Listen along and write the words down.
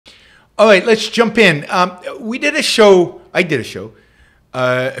All right, let's jump in. We did a show. I did a show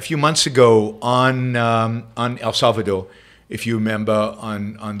a few months ago on El Salvador, if you remember,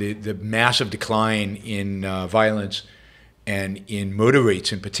 on the massive decline in violence and in murder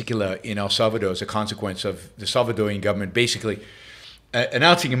rates, in particular in El Salvador, as a consequence of the Salvadorian government basically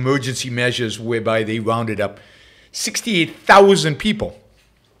announcing emergency measures whereby they rounded up 68,000 people.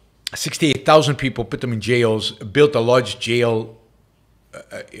 68,000 people, put them in jails, built a large jail,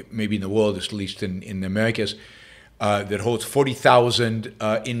 maybe in the world, at least in the Americas, that holds 40,000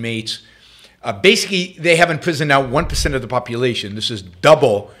 inmates. Basically, they have in prison now 1% of the population. This is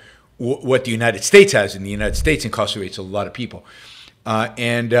double what the United States has. And the United States incarcerates a lot of people.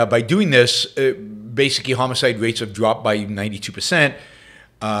 And by doing this, basically homicide rates have dropped by 92%.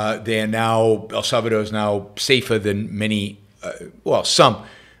 They are now, El Salvador is now safer than many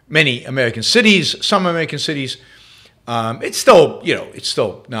American cities. Some American cities, it's still, it's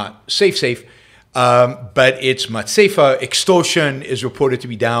still not safe, but it's much safer. Extortion is reported to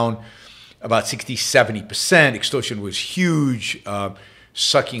be down about 60-70%. Extortion was huge,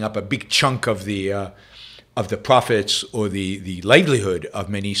 sucking up a big chunk of the profits or the livelihood of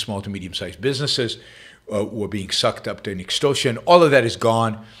many small to medium-sized businesses were being sucked up to an extortion. All of that is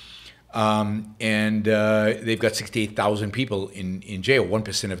gone. And they've got 68,000 people in jail,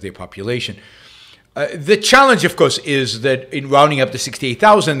 1% of their population. The challenge, of course, is that in rounding up the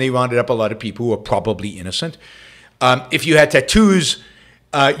 68,000, they rounded up a lot of people who are probably innocent. If you had tattoos,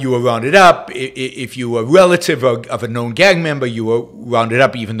 you were rounded up. If you were a relative of a known gang member, you were rounded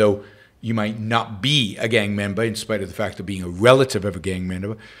up, even though you might not be a gang member, in spite of the fact of being a relative of a gang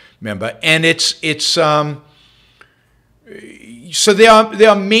member. And so there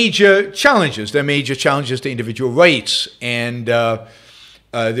are major challenges. There are major challenges to individual rights, and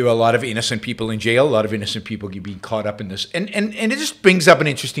there are a lot of innocent people in jail, a lot of innocent people being caught up in this. And it just brings up an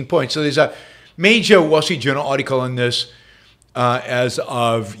interesting point. So there's a major Wall Street Journal article on this as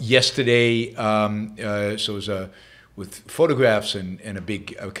of yesterday. So it was with photographs and a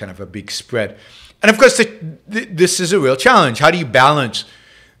big kind of a big spread. And of course, this is a real challenge. How do you balance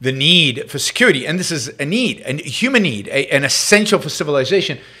the need for security? And this is a need, a human need, an essential for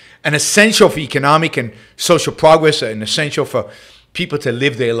civilization, an essential for economic and social progress, an essential for people to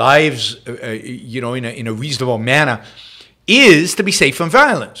live their lives, in a reasonable manner, is to be safe from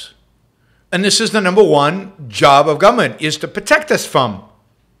violence. And this is the number one job of government, is to protect us from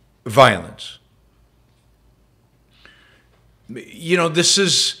violence. This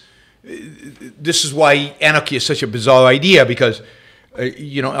is why anarchy is such a bizarre idea, because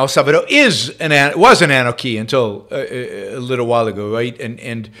El Salvador was an anarchy until a little while ago, right?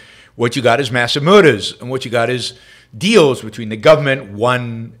 And what you got is massive murders, and what you got is deals between the government,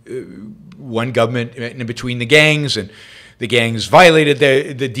 one government, and between the gangs, and the gangs violated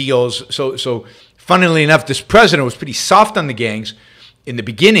the deals. So, funnily enough, this president was pretty soft on the gangs in the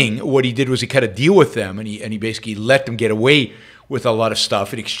beginning. What he did was he cut a deal with them, and he basically let them get away with a lot of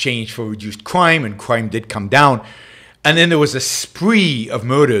stuff in exchange for reduced crime, and crime did come down. And then there was a spree of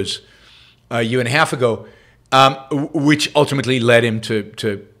murders a year and a half ago, which ultimately led him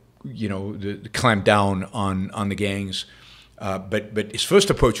to clamp down on the gangs. But his first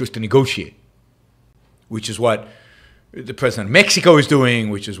approach was to negotiate, which is what the president of Mexico is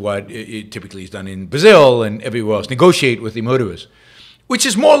doing, which is what it typically is done in Brazil and everywhere else. Negotiate with the murderers, which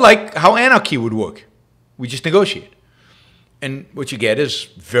is more like how anarchy would work. We just negotiate. And what you get is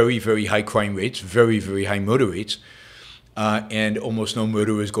very, very high crime rates, very, very high murder rates, and almost no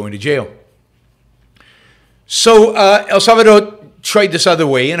murderers going to jail. So El Salvador tried this other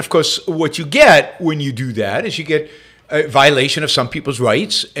way, and of course, what you get when you do that is you get a violation of some people's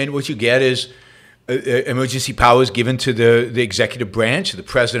rights, and what you get is emergency powers given to the executive branch, the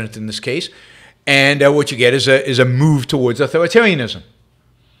president in this case, and what you get is a move towards authoritarianism.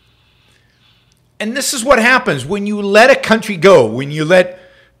 And this is what happens when you let a country go, when you let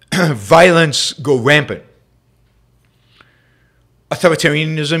violence go rampant.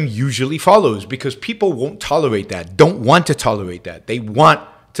 Authoritarianism usually follows, because people won't tolerate that, don't want to tolerate that. They want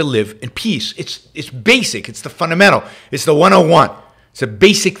to live in peace. It's basic. It's the fundamental. It's the 101. It's a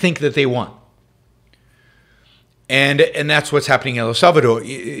basic thing that they want. And that's what's happening in El Salvador.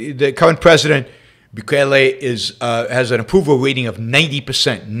 The current president, Bukele, has an approval rating of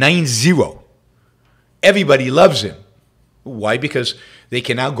 90%, 90. Everybody loves him. Why? Because they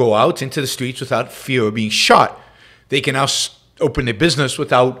can now go out into the streets without fear of being shot. They can now open their business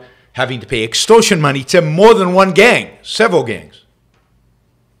without having to pay extortion money to more than one gang, several gangs.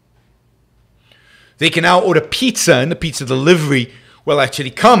 They can now order pizza, and the pizza delivery will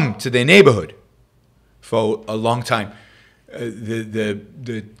actually come to their neighborhood. For a long time,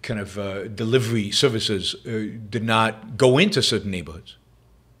 the kind of delivery services did not go into certain neighborhoods.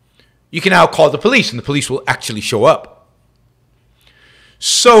 You can now call the police, and the police will actually show up.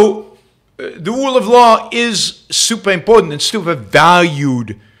 So the rule of law is super important and super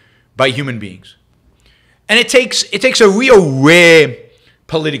valued by human beings. And it takes a real rare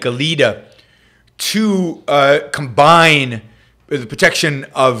political leader to combine the protection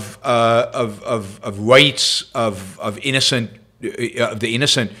of rights of the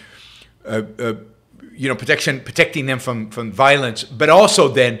innocent, protecting them from violence, but also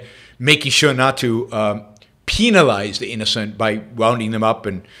then making sure not to penalize the innocent by rounding them up.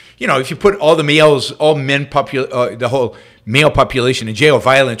 And if you put all the males, the whole male population in jail,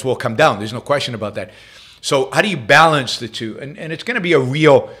 violence will come down. There's no question about that. So how do you balance the two? And it's going to be a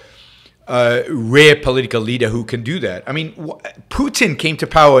real rare political leader who can do that. I mean, Putin came to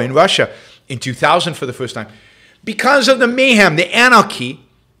power in Russia in 2000 for the first time because of the mayhem, the anarchy,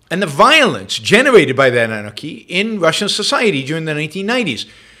 and the violence generated by that anarchy in Russian society during the 1990s.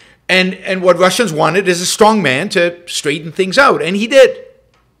 And what Russians wanted is a strong man to straighten things out, and he did.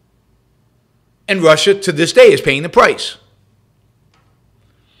 And Russia, to this day, is paying the price.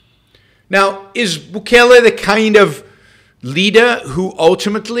 Now, is Bukele the kind of leader who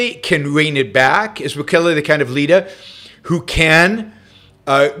ultimately can rein it back? Is Bukele the kind of leader who can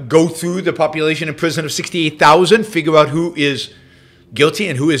go through the population in prison of 68,000, figure out who is guilty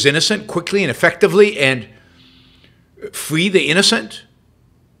and who is innocent quickly and effectively, and free the innocent?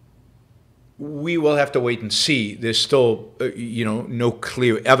 We will have to wait and see. There's still, no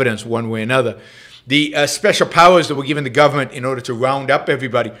clear evidence one way or another. The special powers that were given the government in order to round up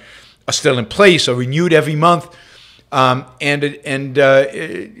everybody are still in place, are renewed every month. On top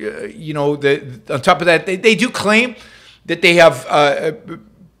of that, they do claim that they have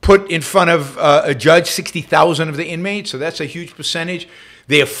put in front of a judge 60,000 of the inmates, so that's a huge percentage.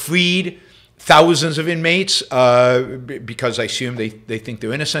 They have freed thousands of inmates because I assume they think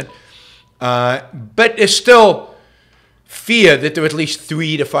they're innocent. But there's still fear that there are at least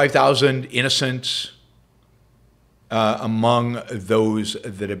 3,000 to 5,000 innocents among those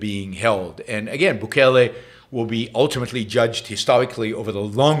that are being held. And again, Bukele will be ultimately judged historically over the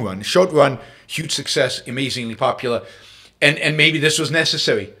long run. Short run, huge success, amazingly popular. And maybe this was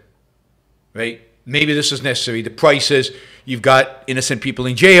necessary, right? Maybe this was necessary. The price is you've got innocent people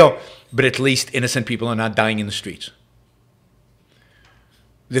in jail, but at least innocent people are not dying in the streets.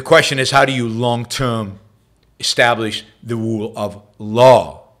 The question is, how do you long-term establish the rule of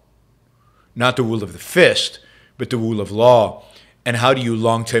law? Not the rule of the fist, but the rule of law. And how do you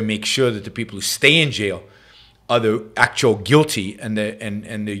long-term make sure that the people who stay in jail are the actual guilty, and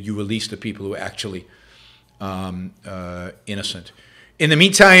you release the people who are actually innocent? In the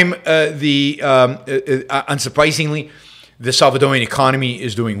meantime, unsurprisingly, the Salvadorian economy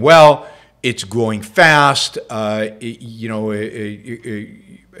is doing well. It's growing fast.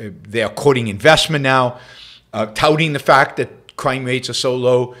 They are courting investment now, touting the fact that crime rates are so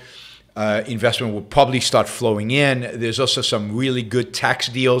low. Investment will probably start flowing in. There's also some really good tax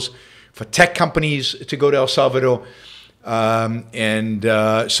deals for tech companies to go to El Salvador.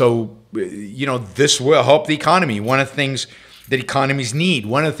 So this will help the economy. One of the things that economies need,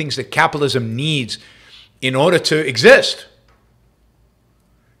 one of the things that capitalism needs in order to exist,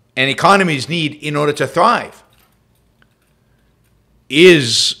 and economies need in order to thrive,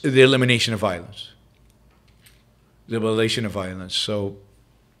 is the elimination of violence. The elimination of violence. So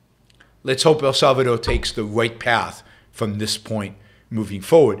let's hope El Salvador takes the right path from this point moving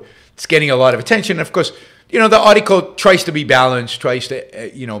forward. It's getting a lot of attention. Of course, the article tries to be balanced, tries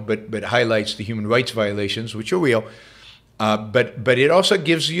to, but highlights the human rights violations, which are real. But it also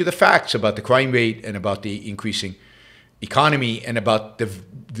gives you the facts about the crime rate and about the increasing economy and about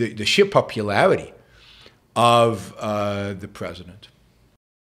the sheer popularity of the president.